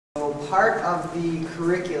part of the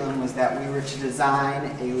curriculum was that we were to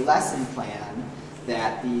design a lesson plan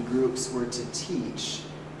that the groups were to teach.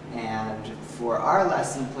 And for our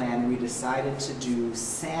lesson plan, we decided to do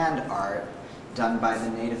sand art done by the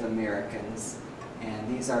Native Americans.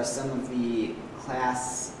 And these are some of the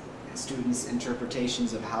class students'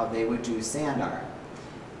 interpretations of how they would do sand art.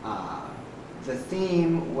 The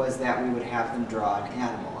theme was that we would have them draw an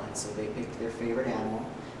animal, and so they picked their favorite animal,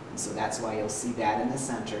 and so that's why you'll see that in the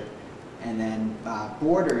center. And then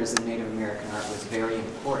borders in Native American art was very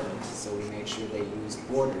important, so we made sure they used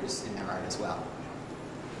borders in their art as well.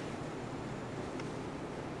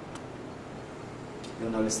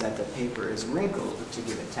 You'll notice that the paper is wrinkled to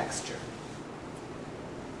give it texture.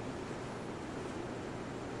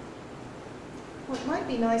 Well, it might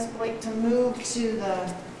be nice, Blake, to move to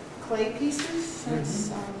the clay pieces, since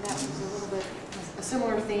that was a little bit a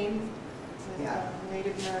similar theme with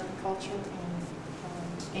Native American culture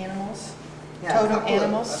and animals, totem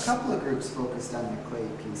animals. A couple of groups focused on the clay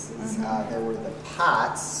pieces. There were the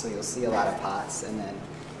pots, so you'll see a lot of pots, and then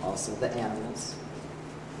also the animals.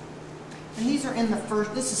 And these are in the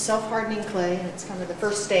first, this is self-hardening clay, and it's kind of the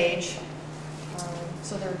first stage.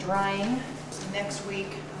 So they're drying. So next week,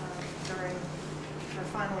 during our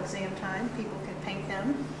final exam time, people can paint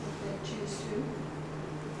them if they choose to.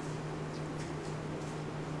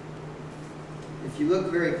 If you look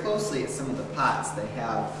very closely at some of the pots, they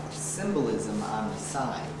have symbolism on the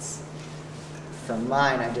sides. From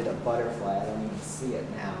mine, I did a butterfly. I don't even see it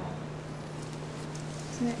now.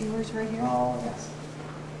 Isn't that yours right here? Oh, yes.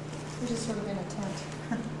 We're just sort of in a tent.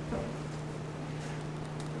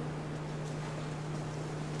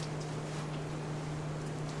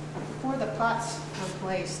 Before the pots were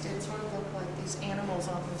placed, it sort of looked like these animals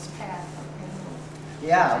on this path.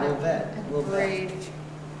 Yeah, a little bit. And a braid.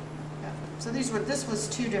 Yeah. So this was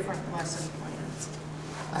two different lesson plans.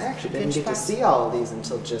 I actually didn't get to see all of these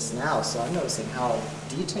until just now, so I'm noticing how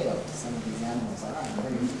detailed some of these animals are. I'm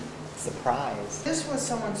very surprised. This was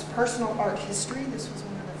someone's personal art history. This was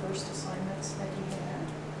one of the first assignments that he had.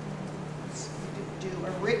 You could do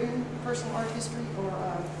a written personal art history or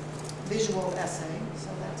a visual essay. So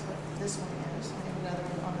that's what this one is. I have another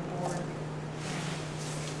one on the board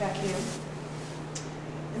back here.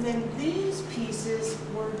 And then these pieces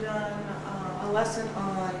were done, a lesson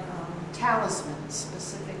on talismans,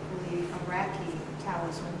 specifically Iraqi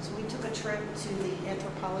talismans. We took a trip to the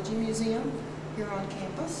Anthropology Museum here on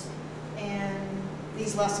campus, and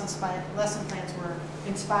these lesson plans were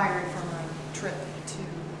inspired from a trip to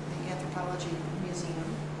the Anthropology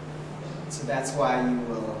Museum. So that's why you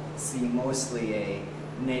will see mostly a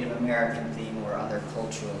Native American theme or other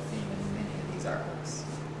cultural theme in many of these artworks.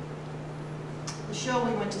 The show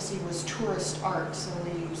we went to see was tourist art, so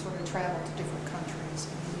we sort of traveled to different countries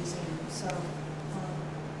in the museum. So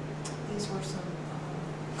these were some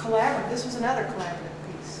collaborative. This was another collaborative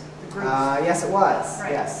piece. The group. Yes, it was.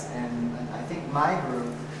 Right. Yes, and I think my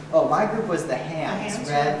group was the hands,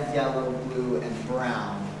 red, yellow, blue, and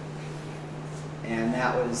brown, and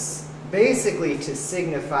that was basically to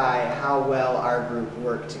signify how well our group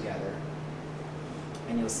worked together.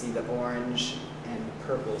 And you'll see the orange and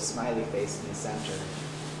purple smiley face in the center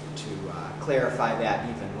to clarify that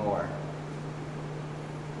even more.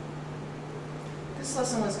 This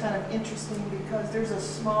lesson was kind of interesting because there's a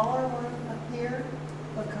smaller one up here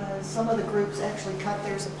because some of the groups actually cut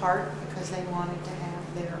theirs apart because they wanted to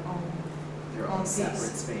have their own separate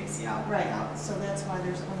piece. space. Yeah. Right. Yeah. So that's why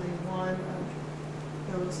there's only one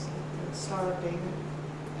of those, the Star of David.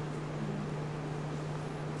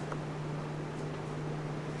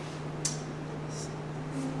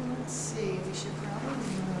 Let's see, we should probably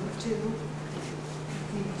move to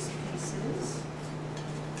these pieces.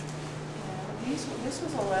 This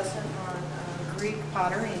was a lesson on Greek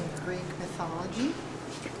pottery and Greek mythology.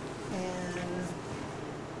 And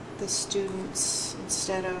the students,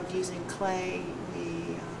 instead of using clay,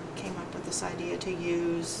 we came up with this idea to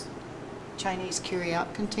use Chinese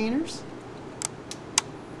carry-out containers.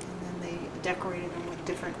 And then they decorated them with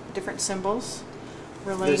different symbols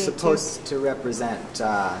related They're supposed to represent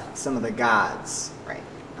some of the gods. Right.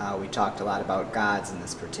 We talked a lot about gods in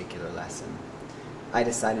this particular lesson. I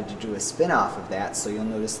decided to do a spin-off of that, so you'll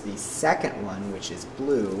notice the second one, which is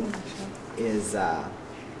blue, is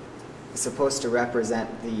supposed to represent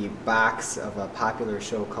the box of a popular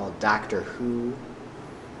show called Doctor Who.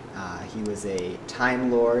 He was a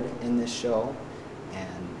Time Lord in this show,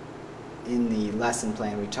 and in the lesson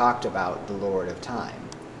plan we talked about the Lord of Time.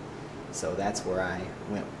 So that's where I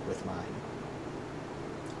went with mine.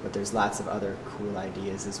 But there's lots of other cool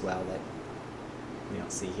ideas as well that we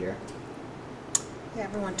don't see here. Yeah,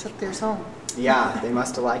 everyone took theirs home. Yeah, they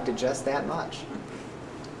must have liked it just that much.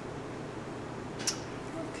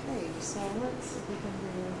 Okay, so let's see if we can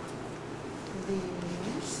do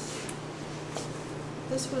these.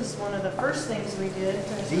 This was one of the first things we did.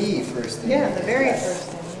 The first thing. Yeah, we the did, very yes. first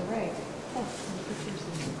thing, you're right. Oh, and the pictures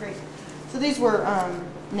are great. So these were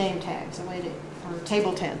name tags, a way to, or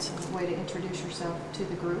table tents, a way to introduce yourself to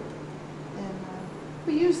the group. And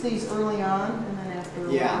we used these early on, and then after a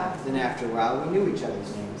while. Yeah, then after a while, we knew each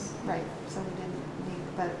other's names. Right, so we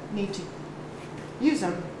didn't need to use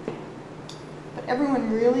them. But everyone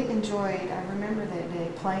really enjoyed, I remember that day,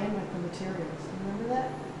 playing with the materials. Remember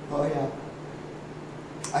that? Oh, yeah.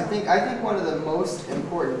 I think one of the most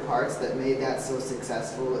important parts that made that so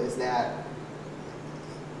successful is that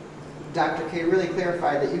Dr. K really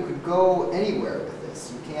clarified that you could go anywhere with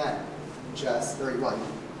this. You can't just, or well,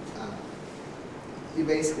 you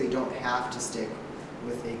basically don't have to stick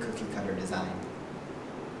with a cookie cutter design.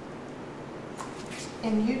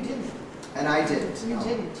 And you didn't. And I didn't. You no.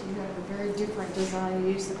 didn't. You had a very different design.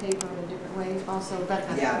 You used the paper in a different way. Also,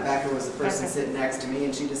 Becca. Yeah, Becca was the person Becca. sitting next to me,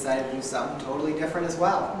 and she decided to do something totally different as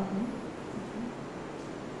well. Mhm.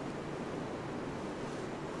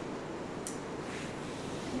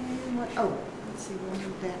 And what, oh, let's see, we'll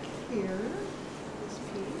move back here. This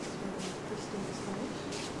piece, where Christine's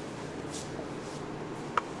finished.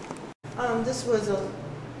 This was a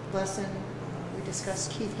lesson, we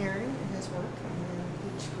discussed Keith Haring and his work, and then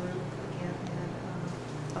each group again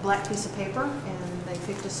had a black piece of paper, and they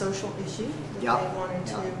picked a social issue that Yep. they wanted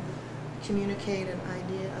Yep. to communicate an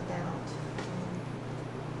idea about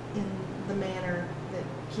in the manner that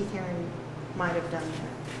Keith Haring might have done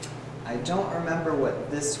that. I don't remember what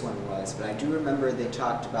this one was, but I do remember they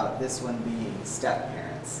talked about this one being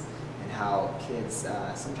step-parents and how kids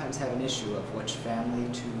sometimes have an issue of which family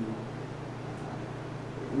to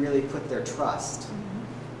really put their trust,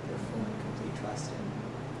 their full and complete trust in.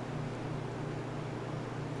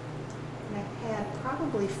 And I had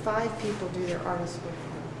probably 5 people do their artist work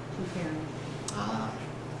from Haring. Ah.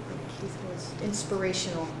 Keith was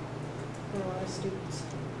inspirational for a lot of students.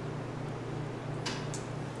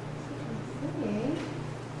 Okay.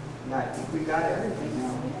 Yeah, I think we got everything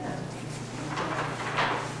now. Yeah.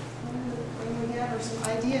 And we have are some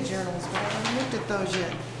idea journals, but I haven't looked at those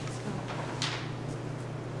yet.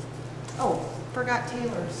 Oh, forgot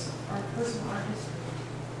Taylor's, our personal art history.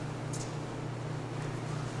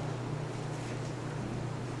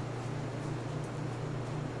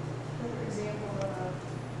 Another example of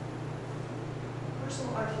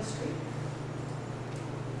personal art history.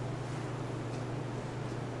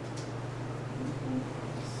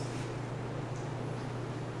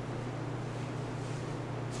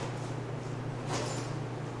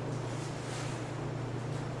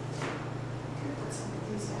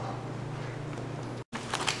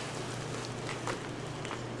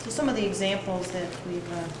 So some of the examples that we've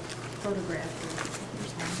photographed.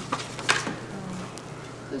 Here's one.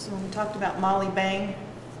 This one, we talked about Molly Bang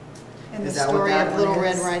and the Is that what story that of one Little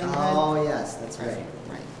is? Red Riding Hood. Oh, yes, that's right.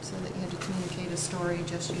 Right, so that you had to communicate a story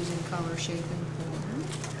just using color, shape, and form.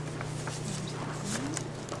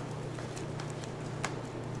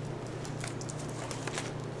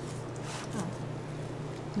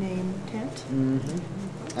 Oh. Name tent.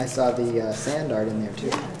 Mm-hmm. I saw the sand art in there, too.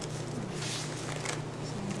 Yeah.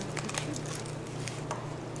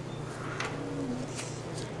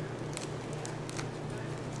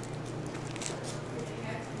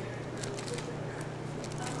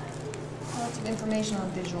 Lots of information on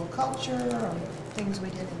visual culture, on things we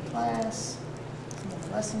did in class, some of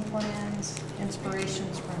the lesson plans,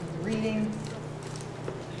 inspirations from the reading.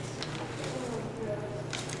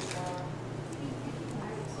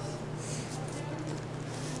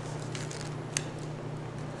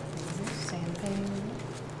 Sand painting.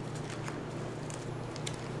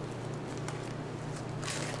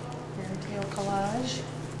 Fairy tale collage.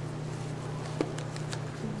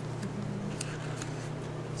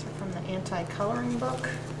 These are from the anti-coloring book.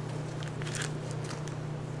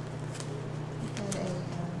 And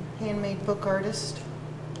a handmade book artist.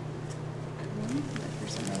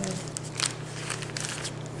 Here's another.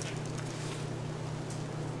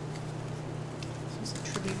 This is a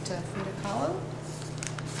tribute to Frida Kahlo.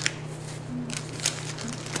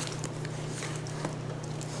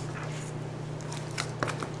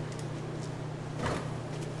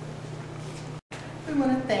 We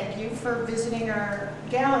want to thank you for visiting our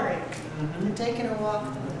gallery and taking a walk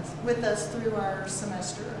with us through our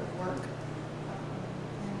semester of work.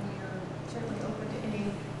 And we are certainly open to any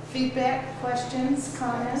feedback, questions,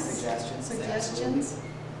 comments, Suggestions. suggestions.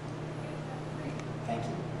 Thank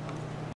you.